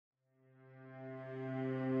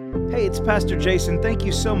Hey, it's Pastor Jason. Thank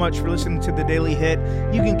you so much for listening to The Daily Hit.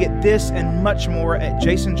 You can get this and much more at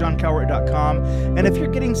jasonjohncowart.com. And if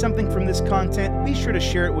you're getting something from this content, be sure to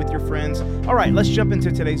share it with your friends. All right, let's jump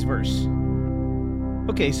into today's verse.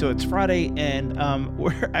 Okay, so it's Friday, and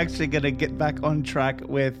we're actually going to get back on track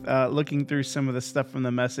with looking through some of the stuff from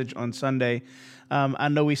the message on Sunday. I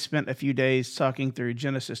know we spent a few days talking through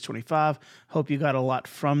Genesis 25. Hope you got a lot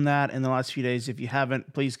from that in the last few days. If you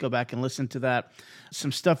haven't, please go back and listen to that.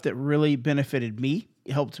 Some stuff that really benefited me.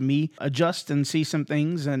 It helped me adjust and see some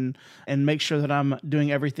things and make sure that I'm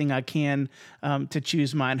doing everything I can to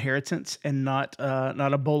choose my inheritance and not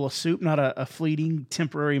a bowl of soup, not a fleeting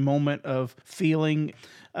temporary moment of feeling.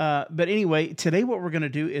 But anyway, today what we're going to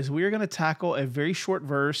do is we're going to tackle a very short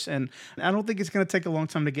verse, and I don't think it's going to take a long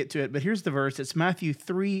time to get to it, but here's the verse. It's Matthew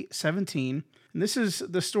 3:17. And this is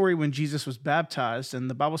the story when Jesus was baptized, and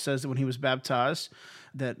the Bible says that when he was baptized,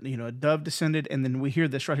 that, a dove descended, and then we hear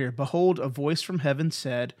this right here. Behold, a voice from heaven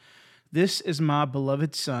said, "This is my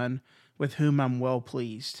beloved Son, with whom I'm well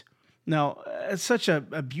pleased." Now, it's such a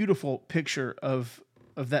beautiful picture of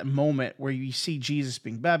that moment where you see Jesus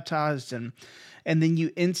being baptized, and then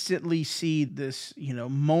you instantly see this,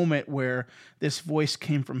 moment where this voice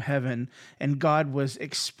came from heaven, and God was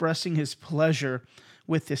expressing his pleasure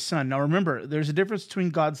with his Son. Now remember, there's a difference between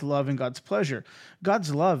God's love and God's pleasure.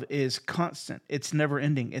 God's love is constant. It's never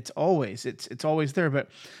ending. It's always there. But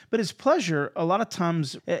his pleasure, a lot of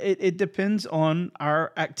times, it depends on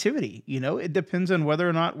our activity. It depends on whether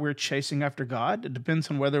or not we're chasing after God. It depends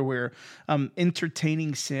on whether we're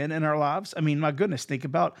entertaining sin in our lives. I mean, my goodness, think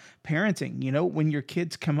about parenting. When your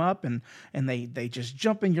kids come up and they just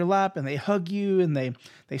jump in your lap and they hug you and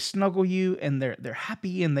they snuggle you and they're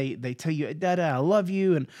happy and they tell you, "Dada, I love you."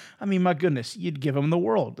 And I mean, my goodness, you'd give them the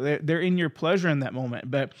world. They're in your pleasure in that moment.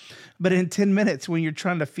 But in 10 minutes, when you're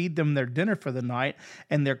trying to feed them their dinner for the night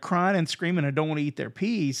and they're crying and screaming and don't want to eat their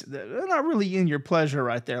peas, they're not really in your pleasure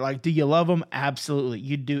right there. Like, do you love them? Absolutely.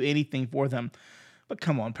 You'd do anything for them. But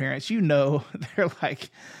come on, parents, they're like,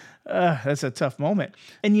 that's a tough moment.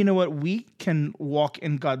 And you know what? We can walk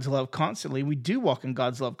in God's love constantly. We do walk in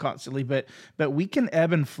God's love constantly, but we can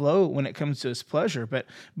ebb and flow when it comes to his pleasure. But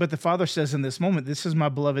the Father says in this moment, "This is my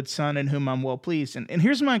beloved Son in whom I'm well pleased." And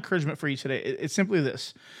here's my encouragement for you today. It's simply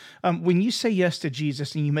this. When you say yes to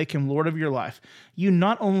Jesus and you make him Lord of your life, you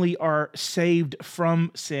not only are saved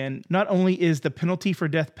from sin, not only is the penalty for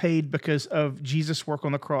death paid because of Jesus' work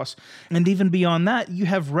on the cross, and even beyond that, you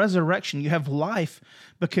have resurrection, you have life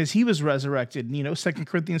because he was resurrected. 2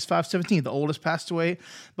 Corinthians 5:17, the old has passed away,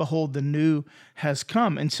 behold, the new has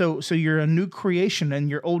come. And so you're a new creation and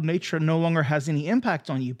your old nature no longer has any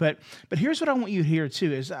impact on you. But here's what I want you to hear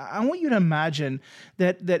too, is I want you to imagine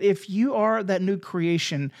that if you are that new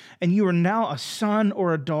creation and you are now a son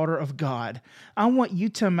or a daughter of God, I want you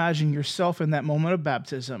to imagine yourself in that moment of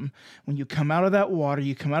baptism. When you come out of that water,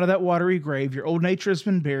 you come out of that watery grave, your old nature has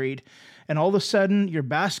been buried, and all of a sudden you're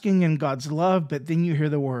basking in God's love, but then you hear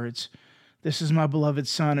the words, "This is my beloved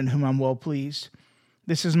Son in whom I'm well pleased.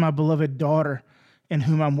 This is my beloved daughter in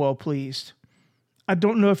whom I'm well pleased." I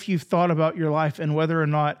don't know if you've thought about your life and whether or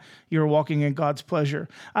not you're walking in God's pleasure.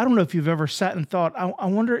 I don't know if you've ever sat and thought, I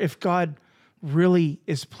wonder if God really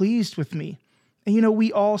is pleased with me. And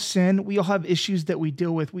we all sin. We all have issues that we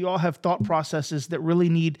deal with. We all have thought processes that really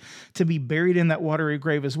need to be buried in that watery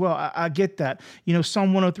grave as well. I get that.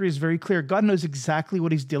 Psalm 103 is very clear. God knows exactly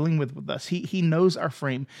what he's dealing with us. He knows our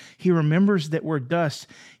frame. He remembers that we're dust.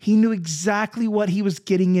 He knew exactly what he was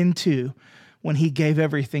getting into when he gave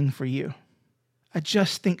everything for you. I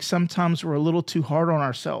just think sometimes we're a little too hard on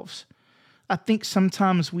ourselves. I think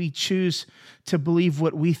sometimes we choose to believe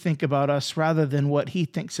what we think about us rather than what he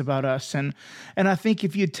thinks about us. And I think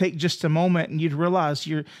if you'd take just a moment and you'd realize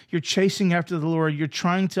you're chasing after the Lord, you're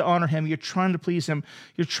trying to honor him, you're trying to please him,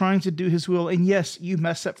 you're trying to do his will. And yes, you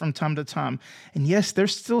mess up from time to time. And yes,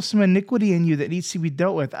 there's still some iniquity in you that needs to be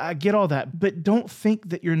dealt with. I get all that. But don't think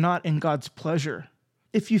that you're not in God's pleasure.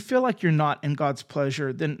 If you feel like you're not in God's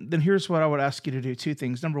pleasure, then here's what I would ask you to do. Two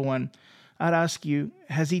things. Number one, I'd ask you,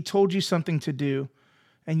 has he told you something to do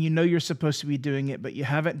and you're supposed to be doing it, but you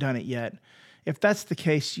haven't done it yet? If that's the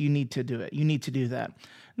case, you need to do it. You need to do that.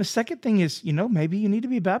 And the second thing is, maybe you need to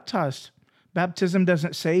be baptized. Baptism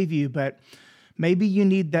doesn't save you, but maybe you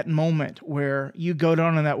need that moment where you go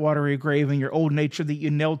down in that watery grave and your old nature that you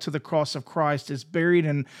nailed to the cross of Christ is buried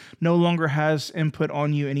and no longer has input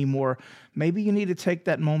on you anymore. Maybe you need to take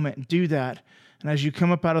that moment and do that. And as you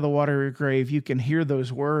come up out of the watery grave, you can hear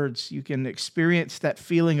those words. You can experience that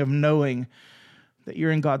feeling of knowing that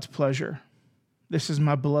you're in God's pleasure. This is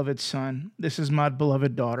my beloved Son. This is my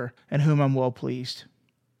beloved daughter, in whom I'm well pleased.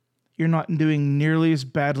 you're not doing nearly as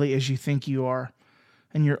badly as you think you are,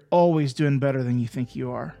 and you're always doing better than you think you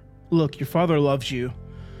are. Look, your Father loves you,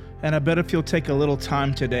 and I bet if you'll take a little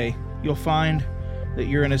time today, you'll find that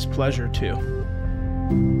you're in His pleasure too.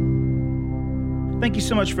 Thank you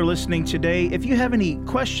so much for listening today. If you have any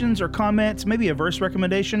questions or comments, maybe a verse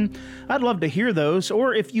recommendation, I'd love to hear those.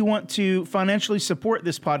 Or if you want to financially support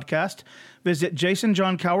this podcast, visit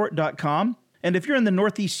jasonjohncowart.com. And if you're in the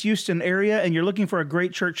Northeast Houston area and you're looking for a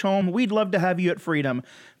great church home, we'd love to have you at Freedom.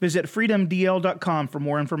 Visit freedomdl.com for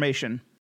more information.